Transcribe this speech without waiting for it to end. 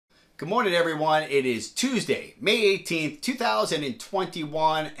Good morning, everyone. It is Tuesday, May 18th,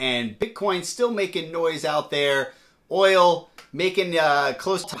 2021, and Bitcoin still making noise out there. Oil making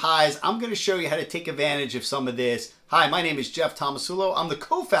close to highs. I'm going to show you how to take advantage of some of this. Hi, my name is Jeff Tomasulo. I'm the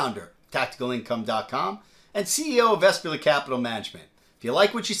co-founder of TacticalIncome.com and CEO of Vesperly Capital Management. If you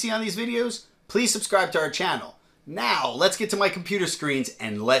like what you see on these videos, please subscribe to our channel. Now, let's get to my computer screens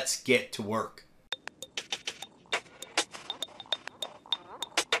and let's get to work.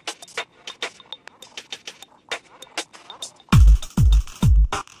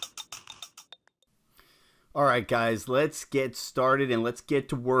 All right, guys, let's get started and let's get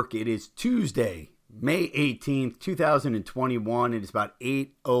to work. It is Tuesday, May 18th, 2021. It is about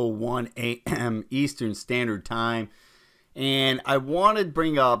 8:01 a.m. Eastern Standard Time. And I want to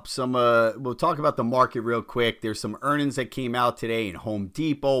bring up some, we'll talk about the market real quick. There's some earnings that came out today in Home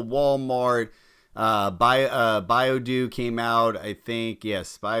Depot, Walmart, Baidu came out, I think.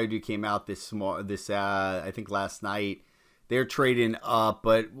 Yes, Baidu came out I think last night. They're trading up,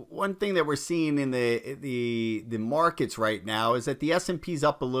 but one thing that we're seeing in the markets right now is that the S&P's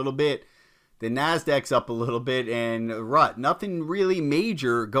up a little bit, the Nasdaq's up a little bit, and nothing really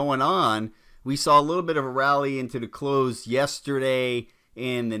major going on. We saw a little bit of a rally into the close yesterday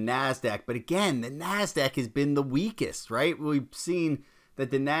in the Nasdaq, but again, the Nasdaq has been the weakest, right? We've seen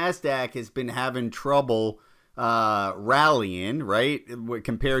that the Nasdaq has been having trouble rallying, right,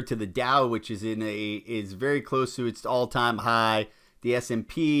 compared to the Dow, which is is very close to its all-time high, the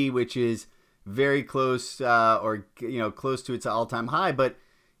S&P, which is very close close to its all-time high. But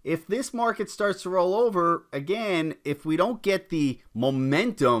if this market starts to roll over again, if we don't get the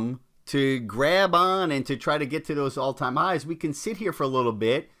momentum to grab on and to try to get to those all-time highs, we can sit here for a little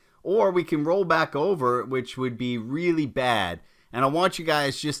bit, or we can roll back over, which would be really bad. And I want you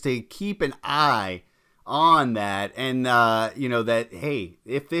guys just to keep an eye on that, and that, hey,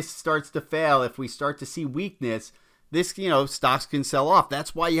 if this starts to fail, if we start to see weakness, this, stocks can sell off.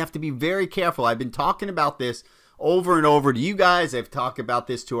 That's why you have to be very careful. I've been talking about this over and over to you guys. I've talked about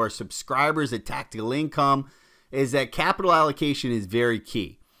this to our subscribers at Tactical Income, is that capital allocation is very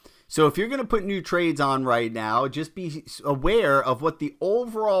key. So if you're going to put new trades on right now, just be aware of what the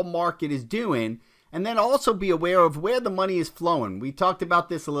overall market is doing, and then also be aware of where the money is flowing. We talked about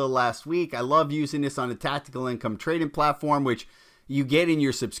this a little last week. I love using this on a tactical income trading platform, which you get in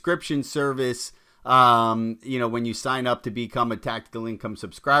your subscription service, when you sign up to become a tactical income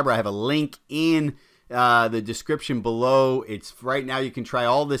subscriber. I have a link in the description below. It's right now, you can try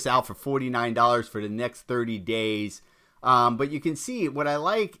all this out for $49 for the next 30 days. But you can see, what I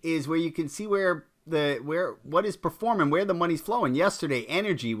like is where you can see what is performing, where the money's flowing. Yesterday,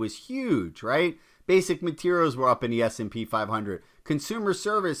 energy was huge, right? Basic materials were up in the S&P 500. Consumer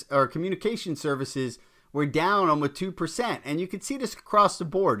service or communication services were down almost 2%. And you can see this across the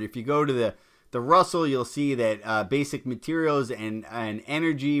board. If you go to the Russell, you'll see that basic materials and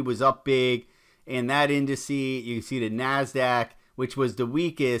energy was up big in that index. You can see the Nasdaq, which was the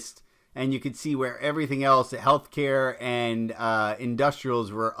weakest. And you can see where everything else, healthcare and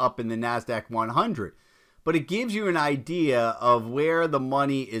industrials, were up in the Nasdaq 100. But it gives you an idea of where the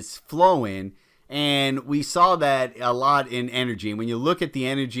money is flowing. And we saw that a lot in energy. And when you look at the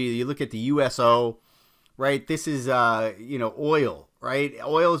energy, you look at the USO, right? This is, oil, right?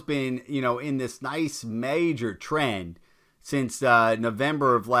 Oil's been, in this nice major trend since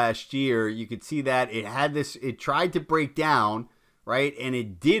November of last year. You could see that it tried to break down, right? And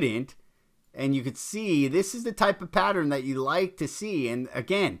it didn't. And you could see this is the type of pattern that you like to see. And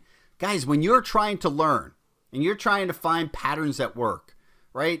again, guys, when you're trying to learn and you're trying to find patterns that work,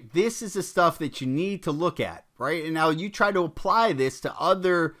 right? This is the stuff that you need to look at, right? And now you try to apply this to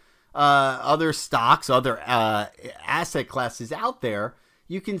other stocks, other asset classes out there.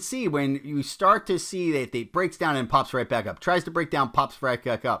 You can see when you start to see that it breaks down and pops right back up, tries to break down, pops right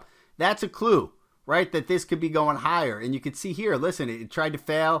back up. That's a clue, right? That this could be going higher. And you can see here, listen, it tried to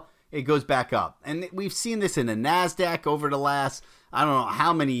fail, it goes back up. And we've seen this in the Nasdaq over the last, I don't know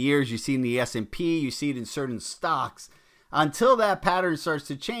how many years. You've seen the S&P, you see it in certain stocks. Until that pattern starts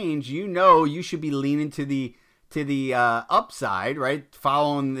to change, you should be leaning to the upside, right?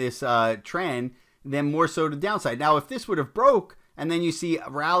 Following this trend, then more so to the downside. Now, if this would have broke, and then you see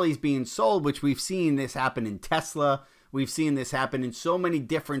rallies being sold, which we've seen this happen in Tesla, we've seen this happen in so many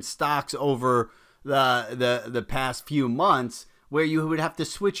different stocks over the past few months, where you would have to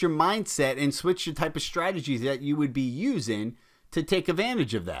switch your mindset and switch the type of strategies that you would be using to take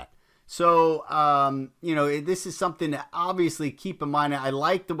advantage of that. So, this is something to obviously keep in mind. I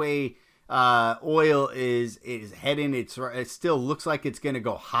like the way oil is heading. It still looks like it's going to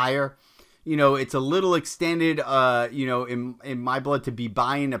go higher. you know, it's a little extended, you know, in my blood to be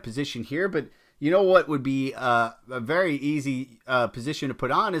buying a position here. But you know what would be a very easy position to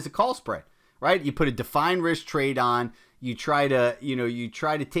put on is a call spread, right? You put a defined risk trade on. You try to, you know,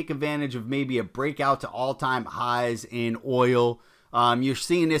 take advantage of maybe a breakout to all-time highs in oil. You're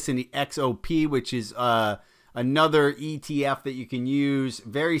seeing this in the XOP, which is another ETF that you can use,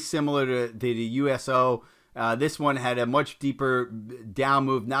 very similar to the USO. This one had a much deeper down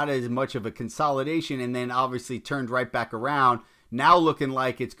move, not as much of a consolidation, and then obviously turned right back around. Now looking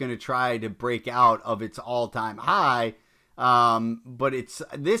like it's going to try to break out of its all-time high. But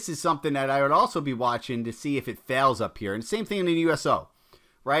this is something that I would also be watching to see if it fails up here. And same thing in the USO,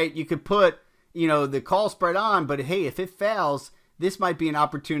 right? You could put, you know, the call spread on, but hey, if it fails, this might be an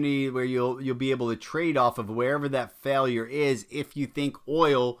opportunity where you'll be able to trade off of wherever that failure is if you think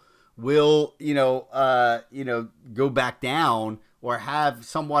oil will, go back down or have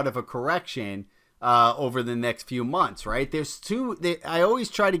somewhat of a correction over the next few months, right? I always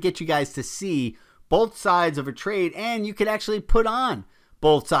try to get you guys to see both sides of a trade, and you could actually put on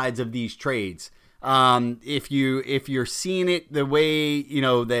both sides of these trades. If you're seeing it the way,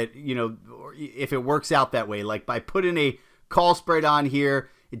 if it works out that way, like by putting a call spread on here,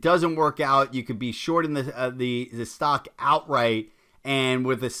 it doesn't work out, you could be shorting the stock outright and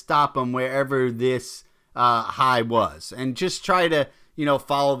with a stop on wherever this high was, and just try to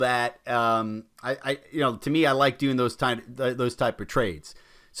follow that. To me, I like doing those type of trades.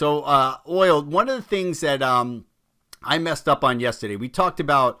 So oil, one of the things that I messed up on yesterday, we talked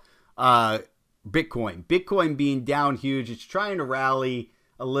about Bitcoin being down huge. It's trying to rally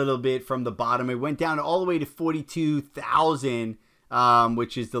a little bit from the bottom. It went down all the way to 42,000,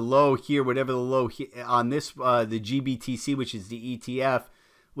 which is the low here, whatever the low on this, the GBTC, which is the ETF,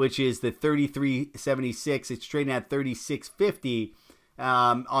 which is the 33.76. It's trading at 36.50.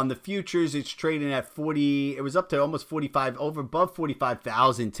 On the futures, it's trading at 40. It was up to almost 45, above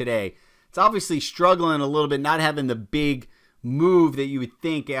 45,000 today. It's obviously struggling a little bit, not having the big move that you would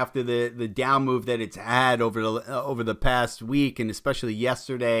think after the down move that it's had over the past week, and especially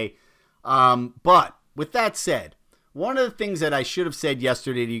yesterday. But with that said, one of the things that I should have said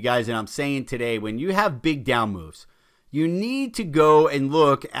yesterday to you guys, and I'm saying today, when you have big down moves, you need to go and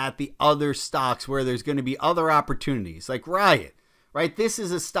look at the other stocks where there's going to be other opportunities, like Riot. Right, this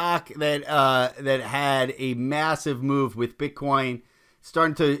is a stock that that had a massive move with Bitcoin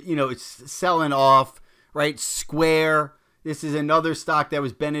starting to, it's selling off. Right, Square. This is another stock that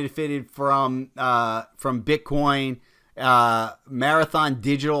was benefited from Bitcoin. Marathon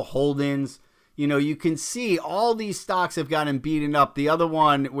Digital Holdings. You can see all these stocks have gotten beaten up. The other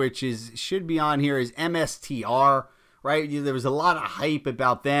one, which should be on here, is MSTR. Right, there was a lot of hype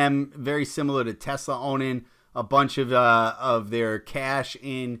about them, very similar to Tesla owning a bunch of their cash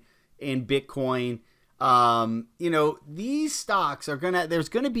in Bitcoin. These stocks there's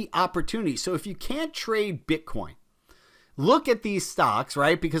gonna be opportunities. So if you can't trade Bitcoin, look at these stocks,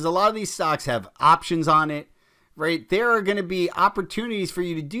 right? Because a lot of these stocks have options on it, right? There are gonna be opportunities for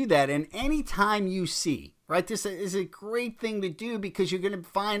you to do that. And anytime you see, right, this is a great thing to do because you're gonna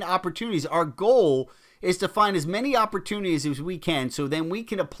find opportunities. Our goal is to find as many opportunities as we can, so then we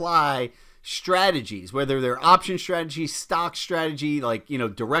can apply strategies, whether they're option strategies, stock strategy, like,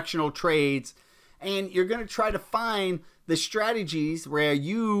 directional trades. And you're going to try to find the strategies where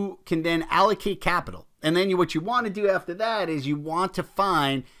you can then allocate capital. And then what you want to do after that is you want to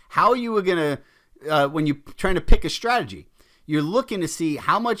find how you are going to, when you're trying to pick a strategy, you're looking to see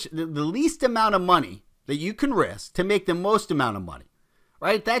how much, the least amount of money that you can risk to make the most amount of money,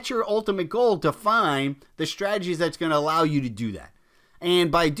 right? That's your ultimate goal, to find the strategies that's going to allow you to do that.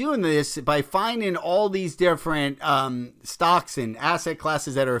 And by doing this, by finding all these different stocks and asset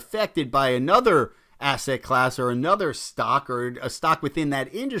classes that are affected by another asset class or another stock or a stock within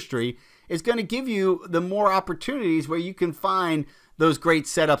that industry, is going to give you the more opportunities where you can find those great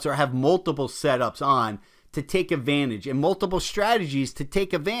setups or have multiple setups on to take advantage, and multiple strategies to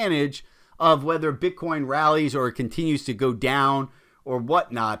take advantage of whether Bitcoin rallies or continues to go down or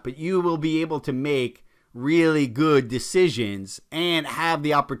whatnot. But you will be able to make really good decisions and have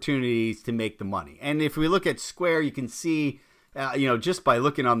the opportunities to make the money. And if we look at Square, you can see, just by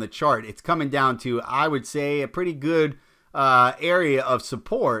looking on the chart, it's coming down to, I would say, a pretty good area of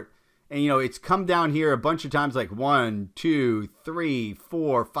support. And, it's come down here a bunch of times, like 1, 2, 3,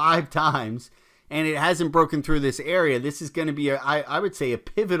 4, 5 times, and it hasn't broken through this area. This is going to be, I would say, a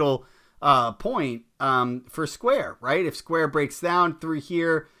pivotal point for Square, right? If Square breaks down through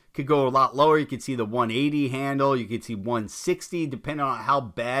here, could go a lot lower. You could see the 180 handle. You could see 160, depending on how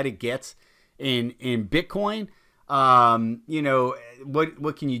bad it gets in Bitcoin. You know,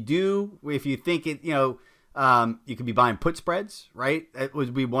 what can you do if you think it, you know, you could be buying put spreads, right? That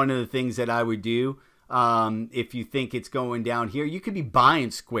would be one of the things that I would do. If you think it's going down here, you could be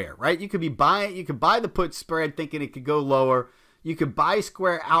buying Square, right? You could buy the put spread thinking it could go lower. You could buy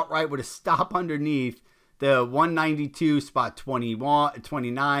Square outright with a stop underneath the 192 spot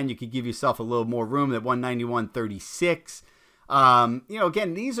 29. You could give yourself a little more room at 191.36. You know,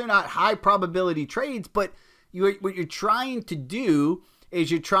 again, these are not high probability trades, but what you're trying to do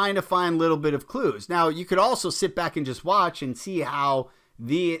is you're trying to find a little bit of clues. Now, you could also sit back and just watch and see how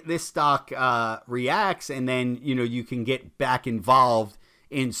this stock reacts, and then, you know, you can get back involved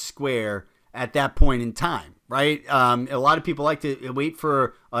in Square at that point in time, right? A lot of people like to wait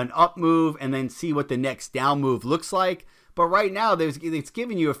for an up move and then see what the next down move looks like. But right now, it's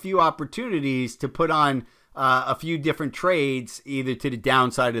giving you a few opportunities to put on a few different trades, either to the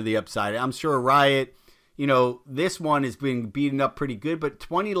downside or the upside. I'm sure Riot, you know, this one is being beaten up pretty good, but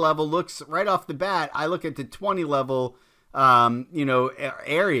 20 level looks right off the bat. I look at the 20 level, you know,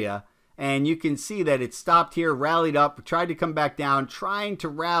 area, and you can see that it stopped here, rallied up, tried to come back down, trying to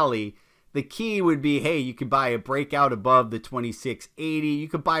rally. The key would be, hey, you could buy a breakout above the 26.80. You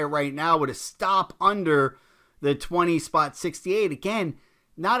could buy it right now with a stop under the 20 spot 68. Again,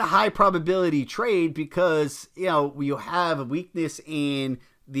 not a high probability trade because, you know, you have a weakness in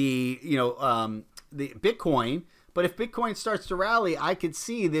the, you know, the Bitcoin. But if Bitcoin starts to rally, I could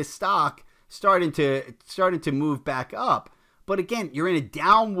see this stock starting to move back up. But again, you're in a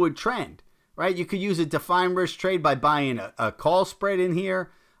downward trend, right? You could use a defined risk trade by buying a call spread in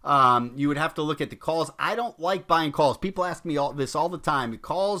here. You would have to look at the calls. I don't like buying calls. People ask me this all the time.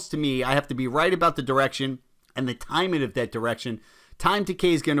 Calls, to me, I have to be right about the direction and the timing of that direction. Time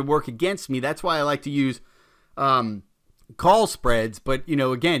decay is going to work against me. That's why I like to use call spreads. But, you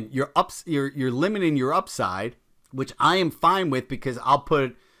know, again, you're limiting your upside, which I am fine with, because I'll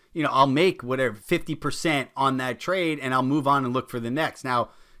put, you know, I'll make whatever 50% on that trade and I'll move on and look for the next.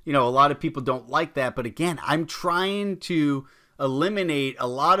 Now, you know, a lot of people don't like that, but again, I'm trying to eliminate a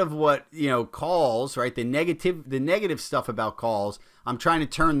lot of what, you know, calls, right? The negative stuff about calls. I'm trying to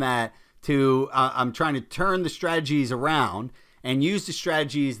turn that to, I'm trying to turn the strategies around and use the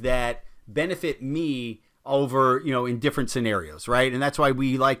strategies that benefit me over, you know, in different scenarios, right? And that's why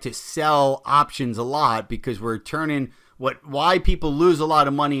we like to sell options a lot, because we're turning why people lose a lot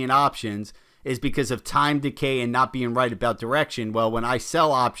of money in options is because of time decay and not being right about direction. Well, when I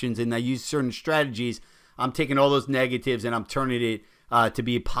sell options and I use certain strategies, I'm taking all those negatives and I'm turning it to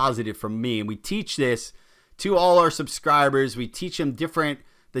be a positive for me. And we teach this to all our subscribers. We teach them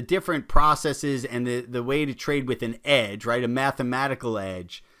the different processes and the way to trade with an edge, right? A mathematical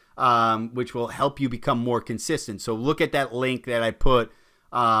edge, which will help you become more consistent. So look at that link that I put,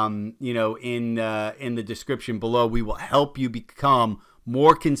 you know, in the description below. We will help you become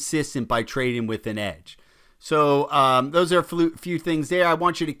more consistent by trading with an edge. So those are a few things there. I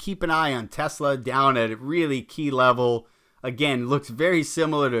want you to keep an eye on Tesla down at a really key level. Again, looks very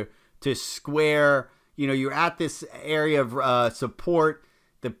similar to Square. You know, you're at this area of support.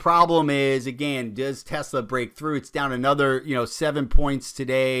 The problem is, again, does Tesla break through? It's down another, you know, 7 points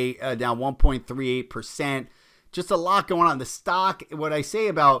today, down 1.38%. Just a lot going on. The stock, what I say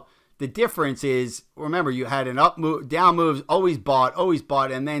about the difference is, remember, you had an up move, down moves, always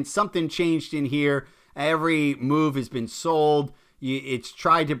bought, and then something changed in here. Every move has been sold. It's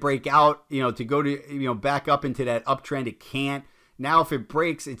tried to break out, you know, to go to, you know, back up into that uptrend. It can't. Now, if it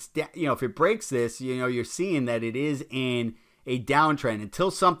breaks, you know, if it breaks this, you know, you're seeing that it is in a downtrend. Until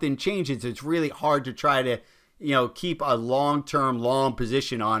something changes, it's really hard to try to, you know, keep a long-term long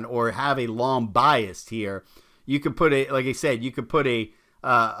position on or have a long bias here. You could put like I said, you could put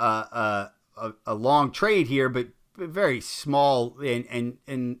a long trade here, but very small and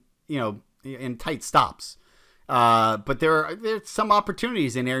you know, in tight stops. But there's some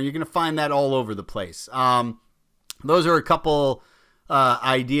opportunities in there. You're going to find that all over the place. Those are a couple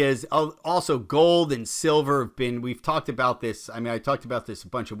ideas. Also, gold and silver have been, we've talked about this. I mean, I talked about this a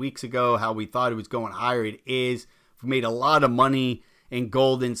bunch of weeks ago, how we thought it was going higher. It is. We've made a lot of money in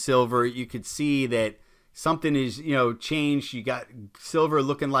gold and silver. You could see that something is, you know, changed. You got silver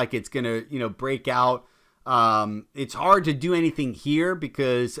looking like it's going to, you know, break out. It's hard to do anything here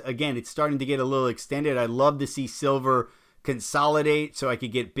because, again, it's starting to get a little extended. I'd love to see silver consolidate so I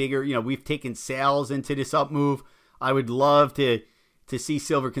could get bigger. You know, we've taken sales into this up move. I would love to see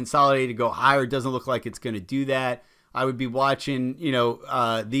silver consolidate to go higher. It doesn't look like it's going to do that. I would be watching, you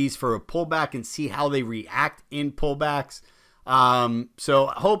know, these for a pullback and see how they react in pullbacks. So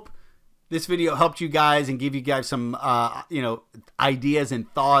I hope this video helped you guys and give you guys some, ideas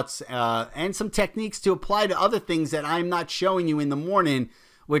and thoughts and some techniques to apply to other things that I'm not showing you in the morning,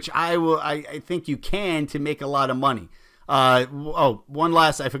 which I think you can to make a lot of money. One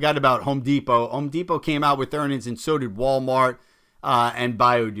last, I forgot about Home Depot. Home Depot came out with earnings, and so did Walmart and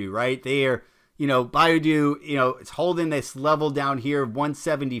Baidu, right? Baidu, it's holding this level down here of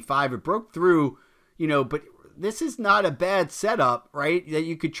 175. It broke through, but this is not a bad setup, right, that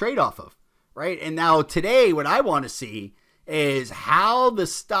you could trade off of, right? And now today, what I want to see is how the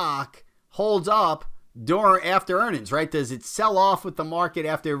stock holds up after earnings, right? Does it sell off with the market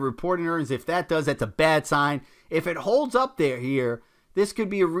after reporting earnings? If that does, that's a bad sign. If it holds up here, this could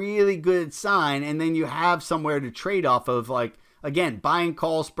be a really good sign, and then you have somewhere to trade off of, like, again, buying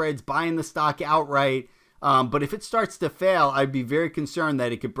call spreads, buying the stock outright. But if it starts to fail, I'd be very concerned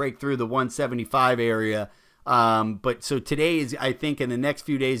that it could break through the 175 area. But so today is, I think, in the next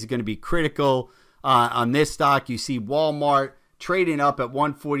few days is going to be critical on this stock. You see Walmart trading up at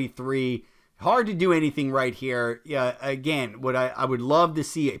 143. Hard to do anything right here. Yeah, again, what I would love to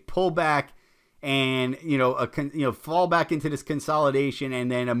see a pullback and fall back into this consolidation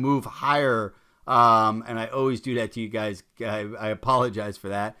and then a move higher. And I always do that to you guys. I apologize for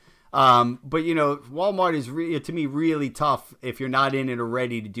that. But Walmart is to me really tough if you're not in it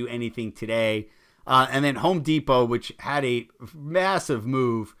already to do anything today. And then Home Depot, which had a massive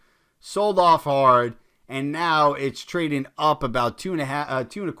move, sold off hard, and now it's trading up about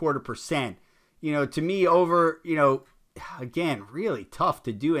 2.25%. To me, over, again, really tough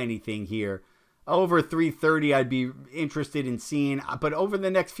to do anything here. Over 330, I'd be interested in seeing, but over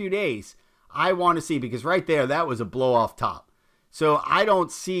the next few days, I want to see, because right there, that was a blow off top. So I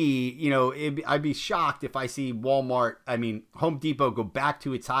don't see, I'd be shocked if I see Home Depot go back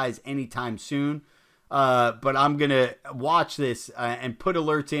to its highs anytime soon. But I'm going to watch this and put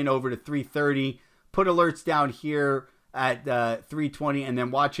alerts in over to 330, put alerts down here at 320, and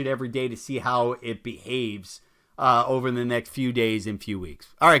then watch it every day to see how it behaves over the next few days and few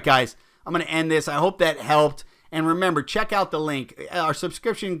weeks. All right, guys, I'm going to end this. I hope that helped. And remember, check out the link. Our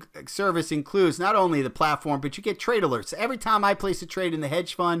subscription service includes not only the platform, but you get trade alerts. Every time I place a trade in the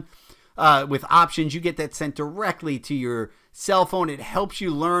hedge fund with options, you get that sent directly to your cell phone. It helps you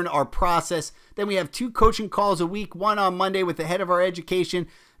learn our process. Then we have 2 coaching calls a week, one on Monday with the head of our education,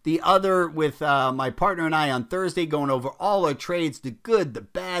 the other with my partner and I on Thursday, going over all our trades, the good, the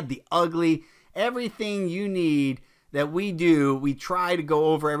bad, the ugly, everything you need that we do. We try to go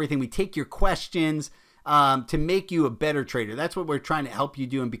over everything. We take your questions to make you a better trader. That's what we're trying to help you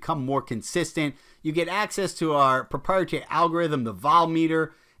do and become more consistent. You get access to our proprietary algorithm, the vol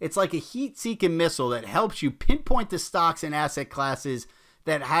meter. It's like a heat-seeking missile that helps you pinpoint the stocks and asset classes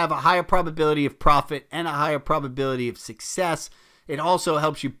that have a higher probability of profit and a higher probability of success. It also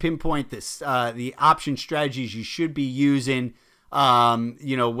helps you pinpoint the option strategies you should be using, when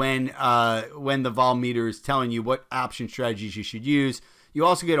the vol meter is telling you what option strategies you should use. You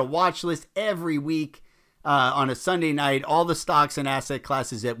also get a watch list every week on a Sunday night, all the stocks and asset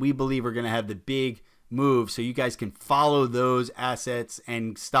classes that we believe are going to have the big move, so you guys can follow those assets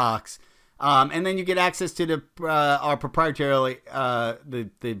and stocks. And then you get access to our proprietary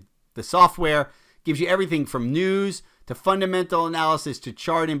the software. Gives you everything from news to fundamental analysis to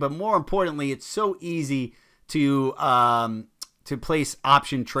charting, but more importantly, it's so easy to place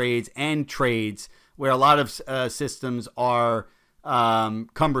option trades and trades where a lot of systems are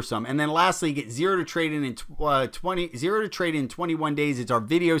cumbersome. And then lastly, you get zero to trade in 21 days. It's our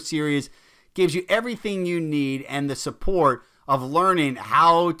video series. Gives you everything you need and the support of learning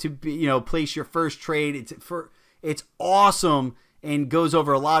how to place your first trade. It's awesome and goes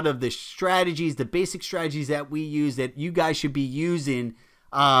over a lot of the strategies, the basic strategies that we use that you guys should be using.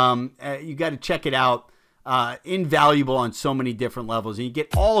 You got to check it out. Invaluable on so many different levels, and you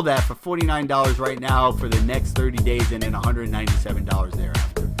get all of that for $49 right now for the next 30 days, and then $197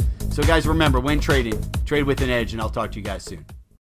 thereafter. So guys, remember, when trading, trade with an edge, and I'll talk to you guys soon.